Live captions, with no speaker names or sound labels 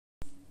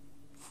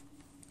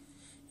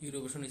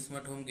Eurovision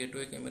smart home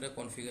gateway camera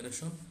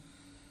configuration.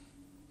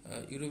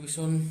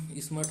 Eurovision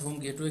smart home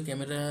gateway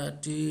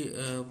ক্যামেরাটি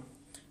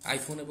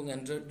iPhone এবং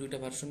Android দুইটা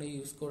ভার্সনে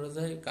ইউজ করা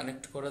যায়,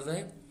 কানেক্ট করা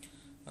যায়।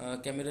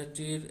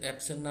 ক্যামেরাটির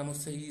অ্যাপসের নাম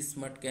হচ্ছে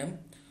স্মার্ট ক্যাম।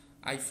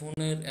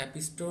 আইফোনের অ্যাপ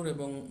স্টোর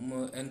এবং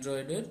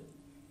অ্যান্ড্রয়েডের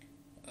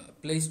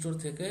প্লে স্টোর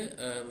থেকে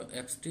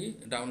অ্যাপসটি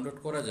ডাউনলোড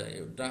করা যায়।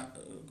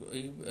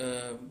 এই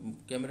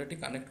ক্যামেরাটি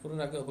কানেক্ট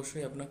করার আগে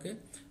অবশ্যই আপনাকে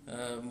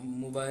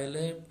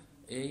মোবাইলে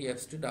এই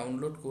অ্যাপসটি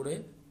ডাউনলোড করে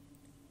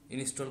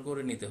ইনস্টল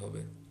করে নিতে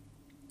হবে।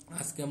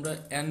 আজকে আমরা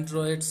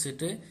অ্যান্ড্রয়েড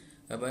সেটে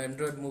বা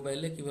অ্যান্ড্রয়েড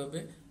মোবাইলে কিভাবে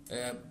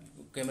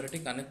ক্যামেরাটি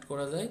কানেক্ট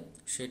করা যায়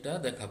সেটা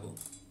দেখাবো।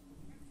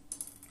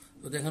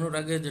 তো দেখানোর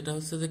আগে যেটা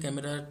হচ্ছে যে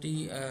ক্যামেরাটি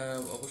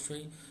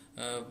অবশ্যই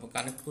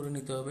কানেক্ট করে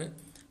নিতে হবে,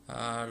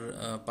 আর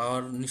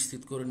পাওয়ার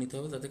নিশ্চিত করে নিতে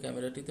হবে যাতে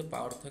ক্যামেরাটিতে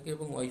পাওয়ার থাকে,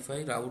 এবং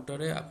ওয়াইফাই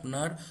রাউটারে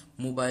আপনার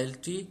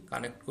মোবাইলটি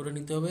কানেক্ট করে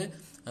নিতে হবে,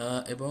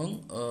 এবং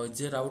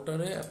যে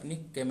রাউটারে আপনি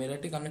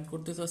ক্যামেরাটি কানেক্ট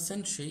করতে চাচ্ছেন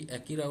সেই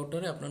একই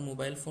রাউটারে আপনার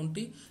মোবাইল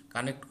ফোনটি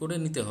কানেক্ট করে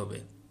নিতে হবে।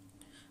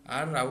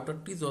 আর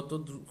রাউটারটি যত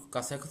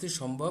কাছাকাছি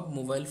সম্ভব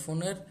মোবাইল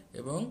ফোনের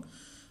এবং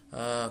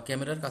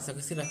ক্যামেরার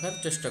কাছাকাছি রাখার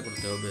চেষ্টা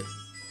করতে হবে।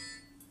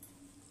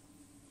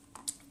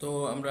 তো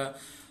আমরা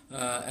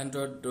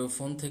অ্যান্ড্রয়েড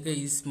ফোন থেকে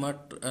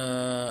স্মার্ট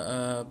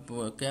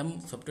ক্যাম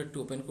সফটওয়্যারটি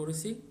ওপেন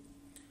করেছি।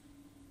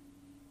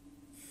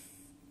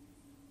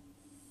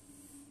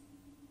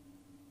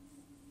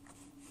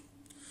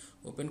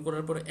 ওপেন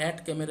করার পরে অ্যাড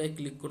ক্যামেরায়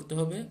ক্লিক করতে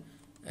হবে।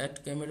 অ্যাড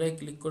ক্যামেরায়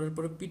ক্লিক করার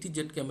পরে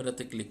পিটিজেড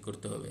ক্যামেরাতে ক্লিক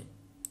করতে হবে।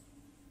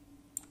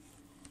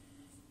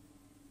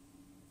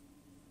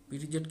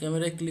 পিটিজেড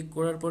ক্যামেরায় ক্লিক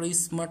করার পরে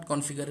স্মার্ট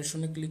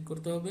কনফিগারেশনে ক্লিক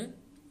করতে হবে।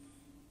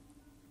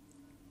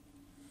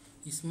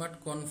 স্মার্ট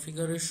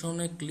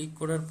কনফিগারেশনে ক্লিক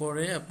করার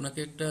পরে আপনাকে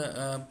একটা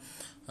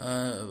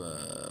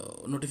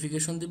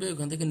নোটিফিকেশন দিবে,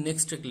 ওখান থেকে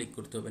নেক্সটে ক্লিক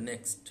করতে হবে।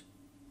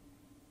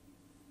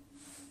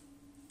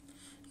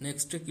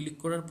 নেক্সটে ক্লিক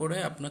করার পরে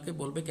আপনাকে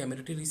বলবে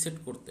ক্যামেরাটি রিসেট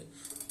করতে।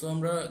 তো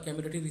আমরা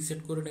ক্যামেরাটি রিসেট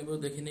করে নেব।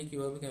 দেখে নিই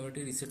কীভাবে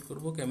ক্যামেরাটি রিসেট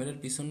করব। ক্যামেরার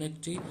পিছনে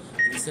একটি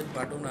রিসেট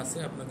বাটন আছে,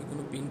 আপনাকে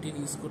কোনো পিন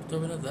ইউজ করতে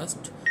হবে না,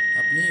 জাস্ট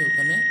আপনি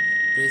ওখানে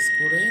প্রেস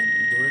করে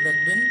ধরে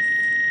রাখবেন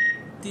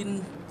 3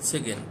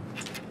 সেকেন্ড।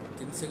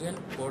 3 সেকেন্ড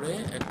পরে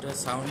একটা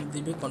সাউন্ড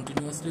দিবে,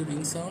 কন্টিনিউয়াসলি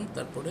রিং সাউন্ড,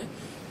 তারপরে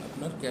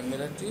আপনার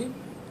ক্যামেরাটি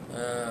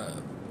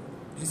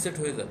রিসেট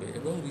হয়ে যাবে।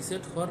 এবং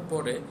রিসেট হওয়ার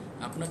পরে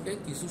আপনাকে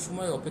কিছু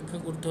সময় অপেক্ষা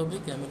করতে হবে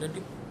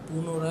ক্যামেরাটি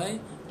পুনরায়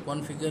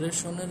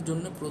কনফিগারেশনের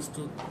জন্য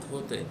প্রস্তুত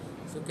হতে।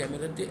 তো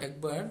ক্যামেরাটি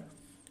একবার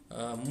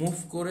মুভ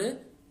করে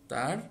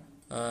তার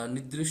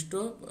নির্দিষ্ট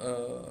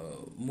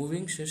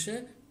মুভিং শেষে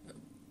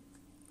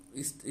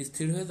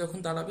স্থির হয়ে যখন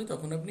দাঁড়াবে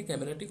তখন আপনি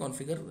ক্যামেরাটি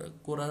কনফিগার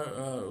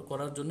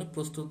করার জন্য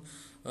প্রস্তুত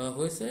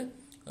হয়েছে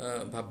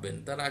ভাববেন।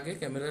 তার আগে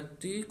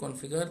ক্যামেরাটি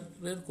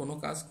কনফিগারের কোনো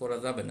কাজ করা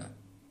যাবে না।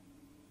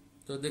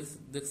 তো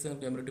দেখছেন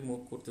ক্যামেরাটি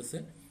মুভ করতেছে।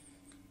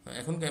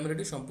 এখন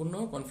ক্যামেরাটি সম্পূর্ণ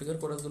কনফিগার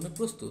করার জন্য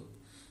প্রস্তুত।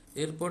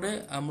 এরপরে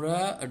আমরা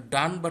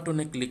ডান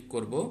বাটনে ক্লিক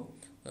করব।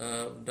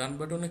 ডান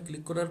বাটনে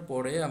ক্লিক করার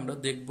পরে আমরা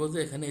দেখব যে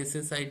এখানে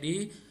এসএসআইডি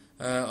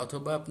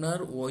অথবা আপনার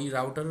ওই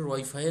রাউটারের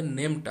ওয়াইফাইয়ের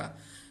নেমটা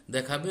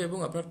দেখাবে এবং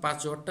আপনার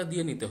পাসওয়ার্ডটা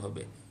দিয়ে নিতে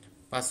হবে।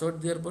 পাসওয়ার্ড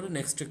দেওয়ার পরে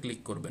নেক্সটে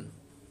ক্লিক করবেন।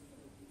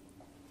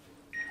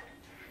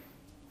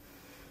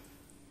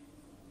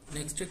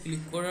 নেক্সটে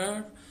ক্লিক করার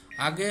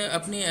আগে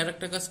আপনি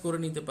আরেকটা কাজ করে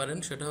নিতে পারেন,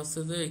 সেটা হচ্ছে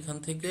যে এখান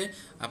থেকে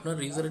আপনার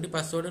ইউজার আইডি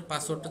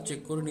পাসওয়ার্ডটা চেক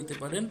করে নিতে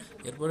পারেন।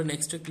 এরপরে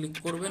নেক্সটে ক্লিক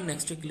করবেন।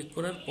 নেক্সটে ক্লিক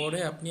করার পরে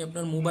আপনি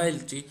আপনার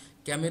মোবাইলটি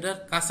ক্যামেরার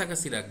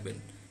কাছাকাছি রাখবেন,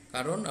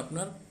 কারণ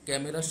আপনার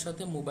ক্যামেরার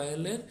সাথে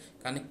মোবাইলের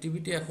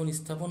কানেক্টিভিটি এখন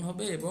স্থাপন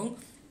হবে এবং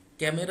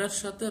ক্যামেরার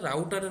সাথে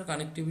রাউটারের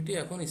কানেক্টিভিটি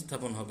এখন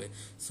স্থাপন হবে।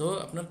 সো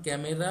আপনার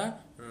ক্যামেরা,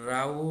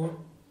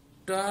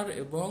 রাউটার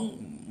এবং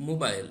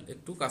মোবাইল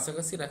একটু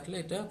কাছাকাছি রাখলে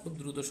এটা খুব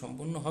দ্রুত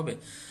সম্পন্ন হবে।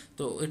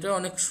 তো এটা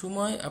অনেক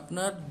সময়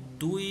আপনার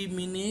 2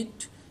 মিনিট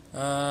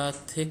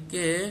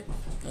থেকে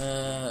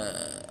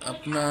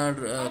আপনার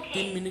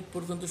 3 মিনিট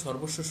পর্যন্ত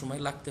সর্বোচ্চ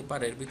সময় লাগতে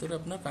পারে। এর ভিতরে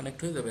আপনার কানেক্ট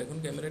হয়ে যাবে। এখন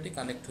ক্যামেরাটি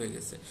কানেক্ট হয়ে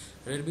গেছে।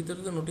 এর ভিতরে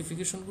যে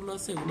নোটিফিকেশনগুলো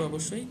আছে এগুলো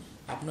অবশ্যই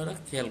আপনারা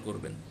খেয়াল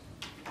করবেন।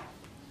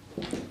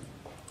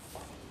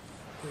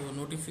 তো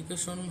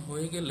নোটিফিকেশন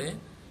হয়ে গেলে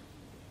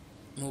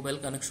মোবাইল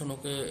কানেকশন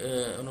ওকে,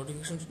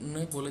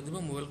 নোটিফিকেশনে বলে দিব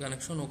মোবাইল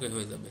কানেকশন ওকে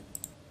হয়ে যাবে।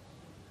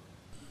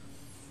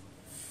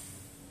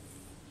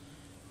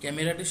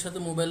 ক্যামেরাটির সাথে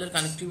মোবাইলের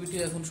কানেক্টিভিটি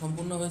এখন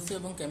সম্পূর্ণ হয়েছে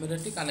এবং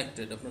ক্যামেরাটি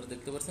কানেক্টেড। আপনারা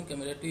দেখতে পাচ্ছেন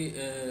ক্যামেরাটি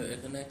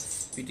এখানে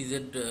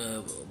পিটিজেড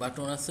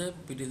বাটন আছে,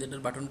 পিটিজেড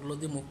এর বাটনগুলো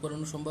দিয়ে মুভ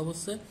করানো সম্ভব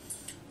হচ্ছে।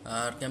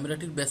 আর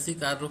ক্যামেরাটির বেসিক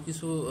আরও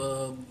কিছু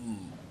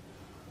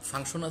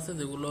ফাংশন আছে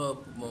যেগুলো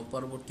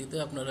পরবর্তীতে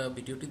আপনারা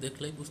ভিডিওটি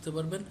দেখলেই বুঝতে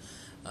পারবেন।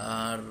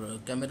 আর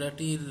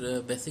ক্যামেরাটির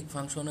বেসিক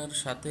ফাংশনের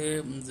সাথে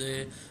যে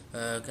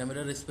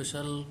ক্যামেরার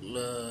স্পেশাল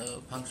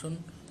ফাংশন,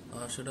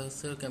 সেটা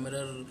হচ্ছে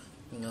ক্যামেরার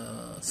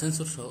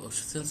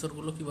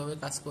সেন্সরগুলো কিভাবে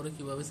কাজ করে,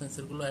 কিভাবে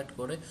সেন্সরগুলো অ্যাড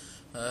করে।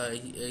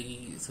 এই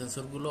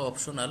সেন্সরগুলো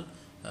অপশনাল,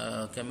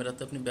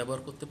 ক্যামেরাতে আপনি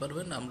ব্যবহার করতে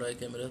পারবেন। আমরা এই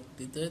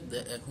ক্যামেরাটিতে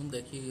এখন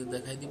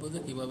দেখাই দিব যে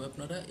কিভাবে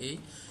আপনারা এই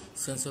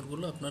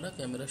সেন্সরগুলো আপনারা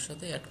ক্যামেরার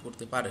সাথে অ্যাড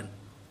করতে পারেন।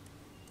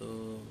 তো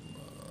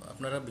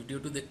আপনারা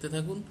ভিডিওটি দেখতে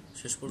থাকুন,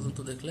 শেষ পর্যন্ত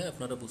দেখলে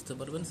আপনারা বুঝতে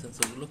পারবেন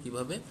সেন্সরগুলো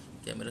কিভাবে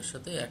ক্যামেরার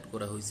সাথে অ্যাড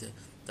করা হয়েছে।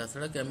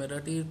 তাছাড়া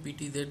ক্যামেরাটির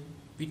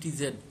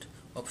পিটিজেড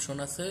অপশন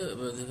আছে,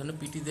 যেখানে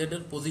পিটিজেড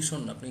এর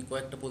পজিশন আপনি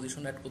কয়েকটা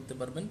পজিশন অ্যাড করতে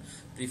পারবেন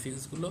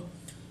প্রিফিক্সগুলো।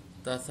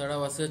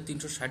 তাছাড়াও আছে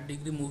 360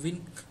 ডিগ্রি মুভিং।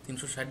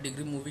 360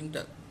 ডিগ্রি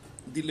মুভিংটা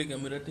দিলে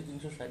ক্যামেরাটি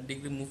 360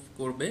 ডিগ্রি মুভ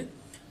করবে।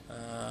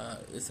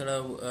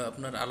 এছাড়াও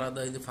আপনার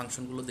আলাদা এই যে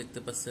ফাংশনগুলো দেখতে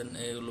পাচ্ছেন,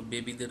 এগুলো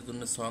বেবিদের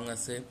জন্য সং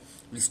আছে,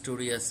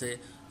 স্টোরি আছে,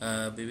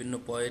 বিভিন্ন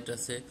পয়েন্ট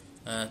আছে।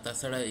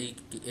 তাছাড়া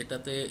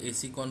এটাতে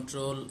এসি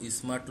কন্ট্রোল,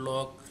 স্মার্ট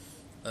লক,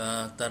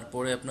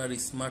 তারপরে আপনার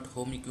স্মার্ট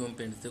হোম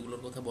ইকুইপমেন্ট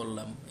যেগুলোর কথা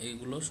বললাম,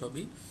 এইগুলো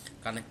সবই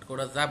কানেক্ট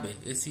করা যাবে।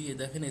 এসি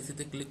দেখেন,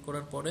 এসিতে ক্লিক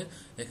করার পরে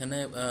এখানে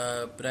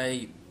প্রায়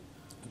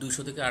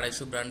 200 থেকে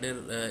 250 ব্র্যান্ডের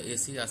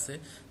এসি আছে,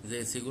 যে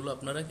এসিগুলো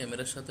আপনারা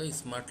ক্যামেরার সাথে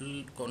স্মার্টলি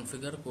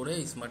কনফিগার করে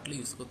স্মার্টলি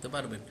ইউজ করতে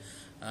পারবেন।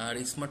 আর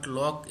স্মার্ট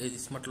লক, এই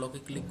স্মার্ট লকে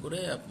ক্লিক করে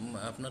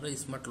আপনারা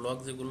স্মার্ট লক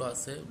যেগুলো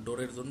আছে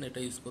ডোরের জন্য এটা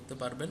ইউজ করতে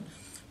পারবেন।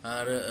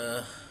 আর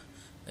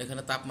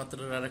এখানে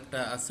তাপমাত্রার আরেকটা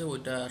আছে,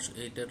 ওইটা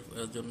এইটার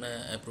জন্য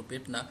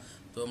অ্যাপ্রোপ্রিয়েট না।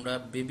 তো আমরা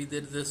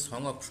বেবিদের যে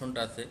সং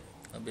অপশনটা আছে,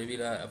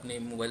 বেবিরা আপনি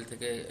মোবাইল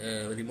থেকে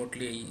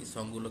রিমোটলি এই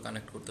সংগুলো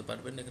কানেক্ট করতে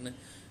পারবেন। এখানে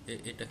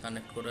এটা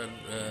কানেক্ট করার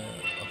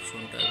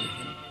অপশনটা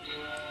দেখুন,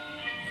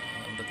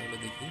 আমরা তাহলে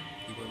দেখি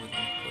কীভাবে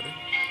কানেক্ট করে।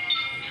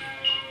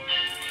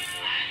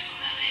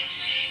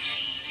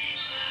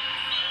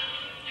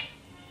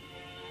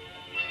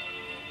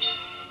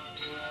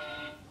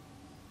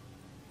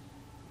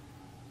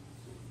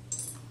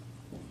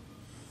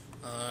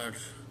 আর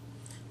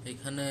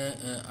এখানে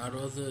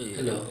আরও যে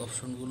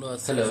অপশনগুলো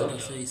আছে সেটা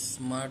হচ্ছে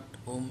স্মার্ট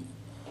হোম,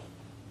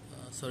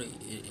 সরি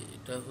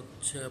এটা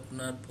হচ্ছে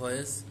আপনার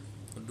ভয়েস,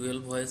 ডুয়েল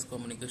ভয়েস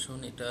কমিউনিকেশন,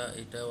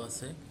 এটাও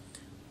আছে।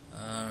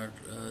 আর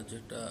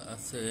যেটা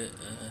আছে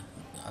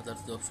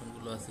আদার্স যে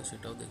অপশনগুলো আছে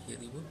সেটাও দেখিয়ে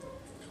দিব।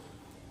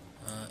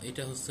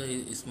 এটা হচ্ছে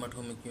স্মার্ট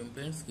হোম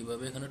ইকুইপমেন্টস।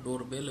 কীভাবে এখানে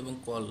ডোরবেল এবং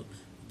কল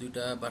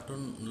দুইটা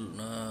বাটন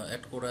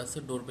অ্যাড করা আছে।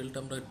 ডোরবেলটা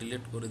আমরা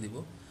ডিলিট করে দিব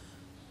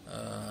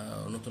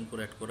নতুন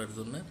করে অ্যাড করার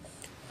জন্য।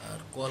 আর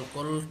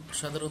কল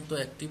সাধারণত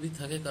অ্যাক্টিভই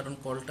থাকে, কারণ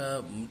কলটা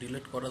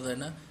ডিলিট করা যায়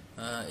না।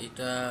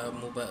 এটা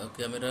মোবাইল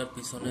ক্যামেরার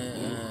পিছনে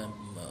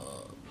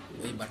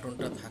এই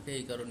বাটনটা থাকে,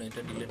 এই কারণে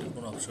এটা ডিলিটের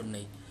কোনো অপশন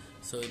নেই।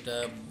 সো এটা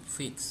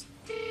ফিক্স,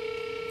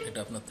 এটা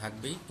আপনার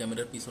থাকবেই।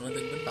 ক্যামেরার পিছনে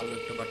দেখবেন কালো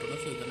একটা বাটন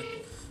আছে, ওইখানে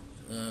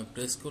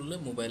প্রেস করলে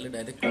মোবাইলে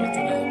ডাইরেক্ট কল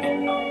চলে যাবে।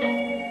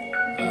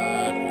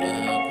 আর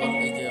কল,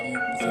 এই যে আমি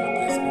পিছনে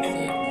প্রেস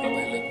করছি,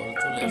 মোবাইলে কল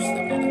চলে আসছে,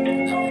 আপনারা দেখেন।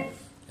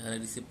 এখানে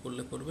রিসিভ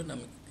করলে করবেন,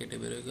 আমি কেটে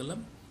বেরোয় গেলাম।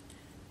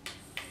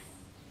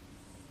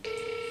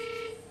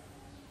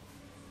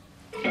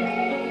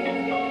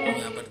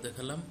 আমি আবার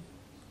দেখালাম।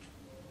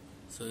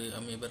 সো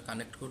আমি এবার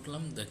কানেক্ট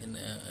করলাম, দেখেন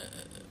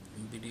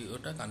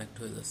ভিডিওটা কানেক্ট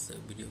হয়ে যাচ্ছে,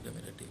 ভিডিও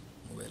ক্যামেরাটি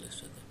মোবাইলের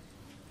সাথে।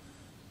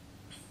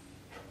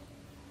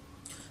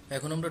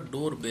 এখন আমরা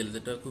ডোর বেল,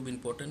 যেটা খুব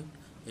ইম্পর্টেন্ট,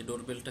 এই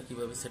ডোর বেলটা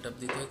কীভাবে সেট আপ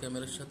দিতে হয়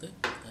ক্যামেরার সাথে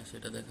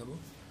সেটা দেখাবো।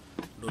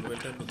 ডোর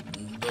বেলটা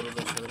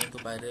দরজা সাধারণত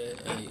বাইরে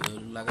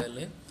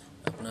লাগাইলে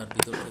আপনার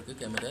ভিতর থেকে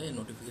ক্যামেরায়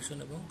নোটিফিকেশন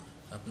এবং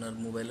আপনার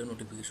মোবাইলে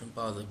নোটিফিকেশন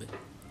পাওয়া যাবে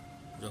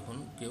যখন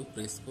কেউ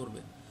প্রেস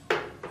করবে।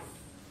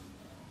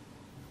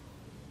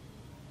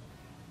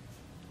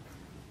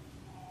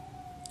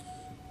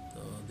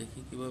 তো দেখি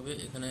কিভাবে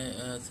এখানে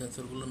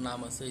সেন্সরগুলোর নাম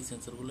আছে, এই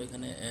সেন্সরগুলো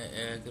এখানে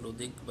একের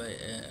অধিক বা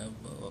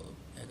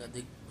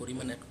একাধিক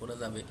পরিমাণ অ্যাড করা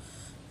যাবে।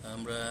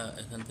 আমরা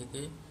এখান থেকে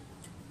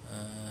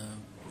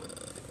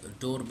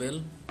ডোর বেল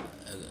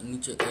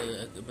নিচে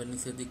একবার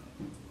নিচের দিক,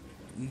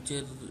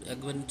 নিচের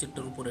একবার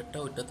নিচেরটার উপরেরটা,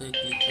 ওইটাতে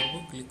ক্লিক করব।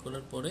 ক্লিক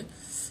করার পরে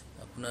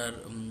আপনার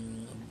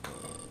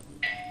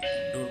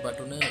ডোর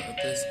বাটনে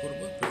প্রেস করব,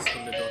 প্রেস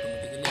করলে এটা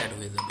অটোমেটিক্যালি অ্যাড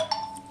হয়ে যাবে।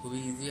 খুবই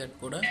ইজি অ্যাড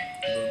করা,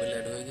 ডোরবেল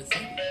অ্যাড হয়ে গেছে।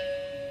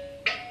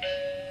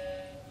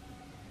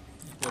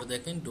 এরপর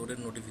দেখেন ডোরের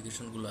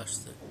নোটিফিকেশনগুলো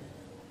আসছে।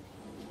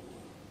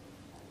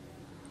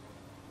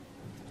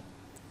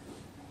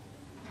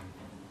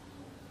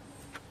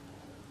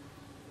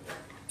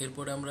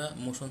 এরপরে আমরা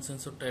মোশন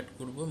সেন্সরটা অ্যাড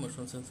করব।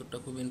 মোশন সেন্সরটা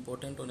খুব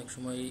ইম্পর্ট্যান্ট, অনেক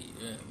সময়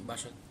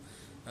বাসা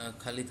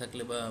খালি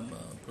থাকলে বা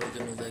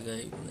প্রয়োজনীয়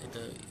জায়গায়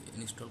এটা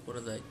ইনস্টল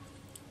করা যায়।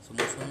 সো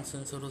মোশন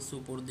সেন্সর হচ্ছে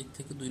উপর দিক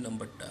থেকে 2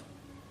 নম্বরটা।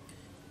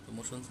 তো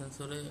মোশন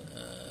সেন্সরে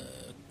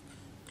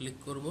ক্লিক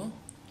করব,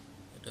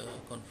 এটা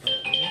কনফার্ম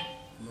করব।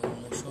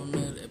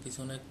 মোশনের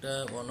পিছনে একটা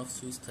অন অফ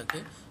সুইচ থাকে,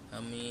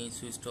 আমি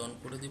সুইচটা অন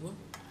করে দিব।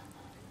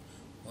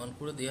 অন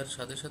করে দেওয়ার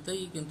সাথে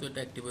সাথেই কিন্তু এটা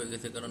অ্যাক্টিভ হয়ে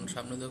গেছে, কারণ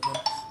সামনে যখন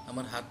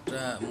আমার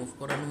হাতটা মুভ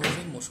করানো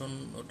হয়েছে মোশন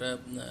ওটা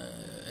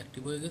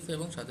অ্যাক্টিভ হয়ে গেছে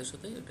এবং সাথে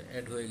সাথে এটা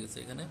অ্যাড হয়ে গেছে।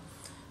 এখানে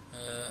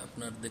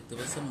আপনার দেখতে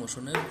পাচ্ছেন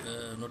মোশনের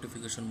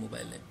নোটিফিকেশন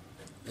মোবাইলে,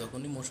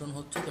 যখনই মোশন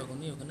হচ্ছে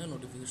তখনই ওখানে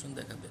নোটিফিকেশন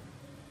দেখাবে।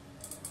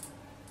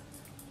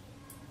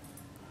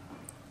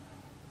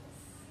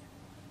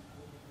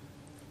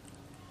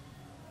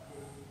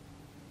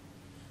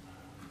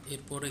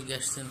 এরপরে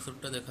গ্যাস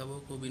সেন্সরটা দেখাবো,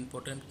 খুব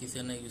ইম্পর্টেন্ট,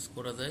 কিচেনে ইউজ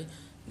করা যায়।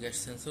 গ্যাস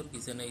সেন্সর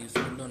কিচেনে ইউজ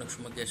করলে অনেক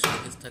সময় গ্যাস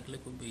লিকেজ থাকলে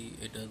খুবই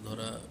এটা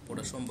ধরা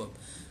পড়া সম্ভব।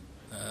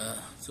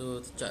 সো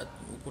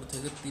উপর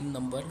থেকে 3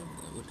 নাম্বার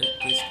ওটা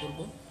প্রেস করব।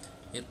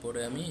 এরপরে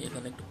আমি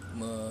এখানে একটু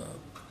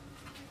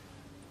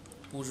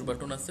পুশ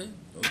বাটন আছে,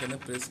 ওখানে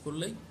প্রেস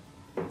করলেই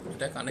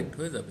এটা কানেক্ট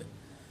হয়ে যাবে।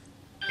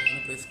 ওখানে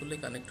প্রেস করলেই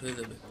কানেক্ট হয়ে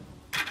যাবে।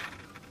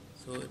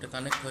 সো এটা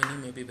কানেক্ট হয়নি,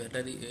 মেবি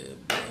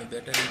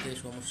ব্যাটারিতে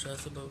সমস্যা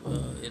আছে বা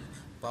এর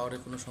পাওয়ারে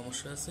কোনো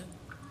সমস্যা আছে।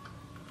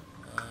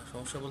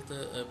 সমস্যা বলতে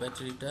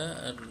ব্যাটারিটা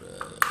আর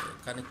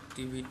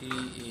কানেক্টিভিটি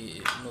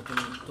নতুন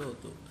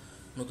তো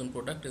নতুন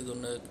প্রোডাক্ট, এর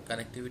জন্য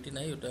কানেক্টিভিটি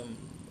নাই। ওটা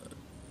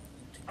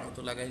ঠিক মতো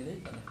লাগাইলে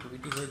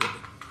কানেক্টিভিটি হয়ে যাবে।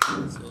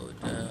 সো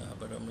এটা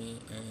আবার আমি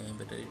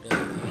ব্যাটারিটা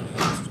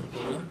ইনস্টল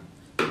করলাম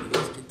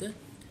ডিভাইসটিতে।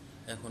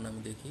 এখন আমি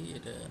দেখি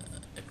এটা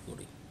অ্যাড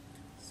করি।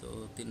 সো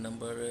 3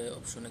 নম্বরে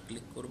অপশনে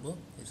ক্লিক করব,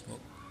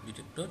 স্মোক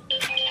ডিটেক্টর।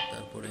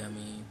 তারপরে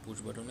আমি পুশ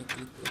বাটনে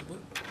ক্লিক করব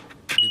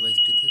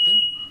ডিভাইসটি থেকে,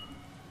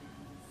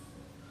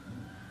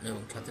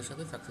 এবং সাথে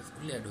সাথে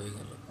সাকসেসফুলি অ্যাড হয়ে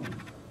গেল।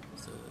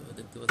 সো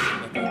দেখতে পাচ্ছেন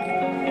বাটনটি,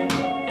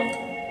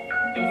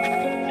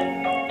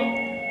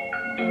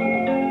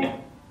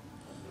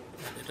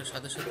 এটার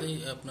সাথে সাথেই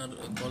আপনার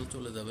কল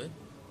চলে যাবে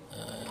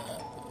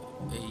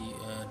এই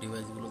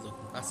ডিভাইসগুলো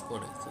যখন কাজ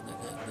করে। তো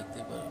দেখতে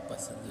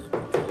পাচ্ছেন যে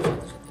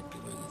সাথে সাথে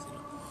অ্যাক্টিভ হয়ে গেছিল।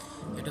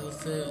 এটা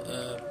হচ্ছে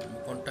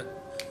কন্ট্যাক্ট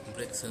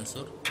ব্রেক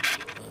সেন্সর,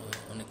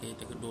 অনেকে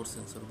এটাকে ডোর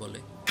সেন্সর বলে।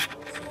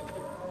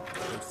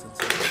 ডোর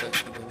সেন্সরটা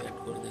কীভাবে অ্যাড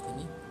করে দেখে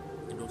নিই।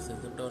 এই ডোর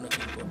সেন্সরটা অনেক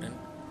ইম্পর্ট্যান্ট,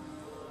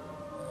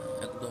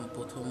 একদম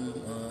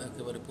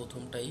একেবারে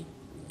প্রথমটাই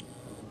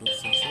ডোর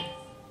সেন্সর।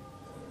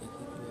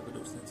 দেখি কীভাবে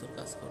ডোর সেন্সর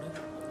কাজ করে।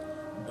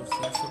 ডোর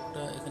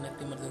সেন্সরটা এখানে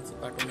একটা ইমার্জেন্সি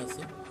বাটন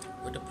আছে,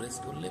 ওইটা প্রেস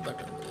করলে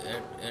বাটন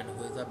অ্যাড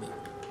হয়ে যাবে।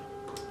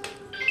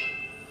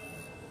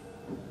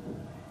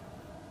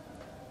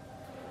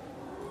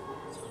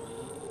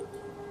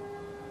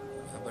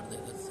 আবার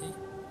দেখাচ্ছি,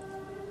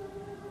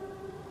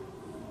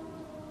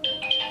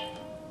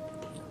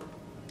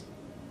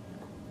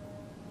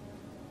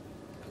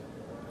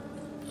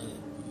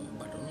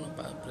 বাটন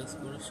প্রেস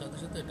করার সাথে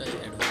সাথে এটা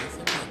অ্যাড হয়ে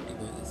গেছে, অ্যাক্টিভ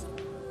হয়ে গেছে।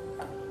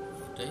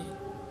 এটাই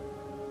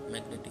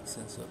ম্যাগনেটিক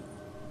সেন্সর।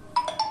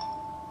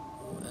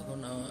 এখন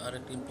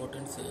আরেকটি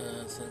ইম্পর্টেন্ট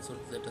সেন্সর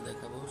যেটা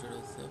দেখাবো সেটা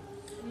হচ্ছে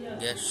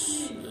গ্যাস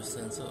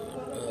সেন্সর।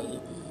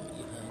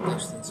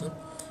 গ্যাস সেন্সর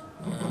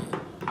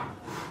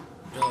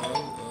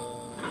এটাও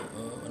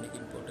অনেক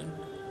ইম্পর্টেন্ট।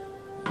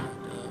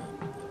 এটা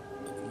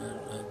আপনার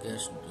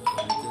গ্যাস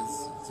লিকেজ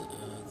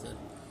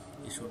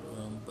ইস্যু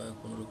বা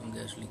কোনো রকম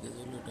গ্যাস লিকেজ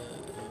হলে এটা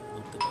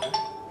ধরতে পারে।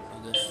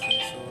 গ্যাস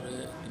সেন্সরে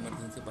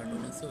ইমার্জেন্সি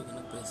বাটন আছে,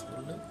 ওখানে প্রেস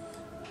করলে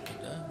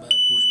এটা, বা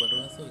পুশ বাটন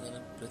আছে, ওইখানে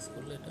প্রেস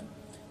করলে এটা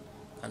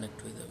কানেক্ট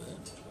হয়ে যাবে।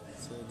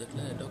 সো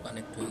দেখলেন এটাও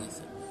কানেক্ট হয়ে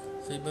গেছে।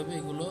 সো এইভাবে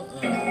এগুলো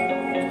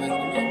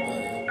ডিভাইসগুলো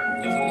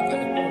ইজিলি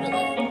কানেক্ট করা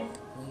যায়,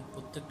 এবং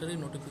প্রত্যেকটারই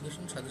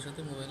নোটিফিকেশন সাথে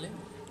সাথে মোবাইলে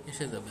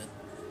এসে যাবে।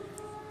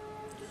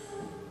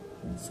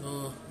 সো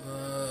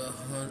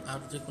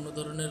আর যে কোনো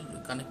ধরনের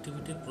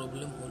কানেক্টিভিটির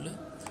প্রবলেম হলে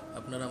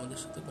আপনারা আমাদের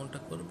সাথে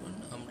কন্ট্যাক্ট করবেন,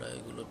 আমরা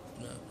এগুলো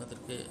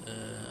আপনাদেরকে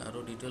আরও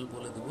ডিটেল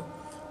বলে দেব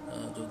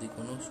যদি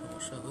কোনো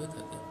সমস্যা হয়ে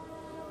থাকে।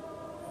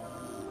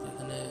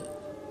 এখানে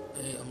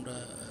আমরা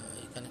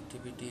এই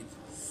কানেক্টিভিটির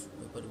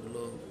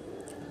ব্যাপারগুলো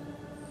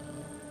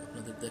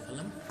আপনাদের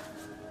দেখালাম।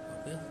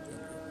 ওকে।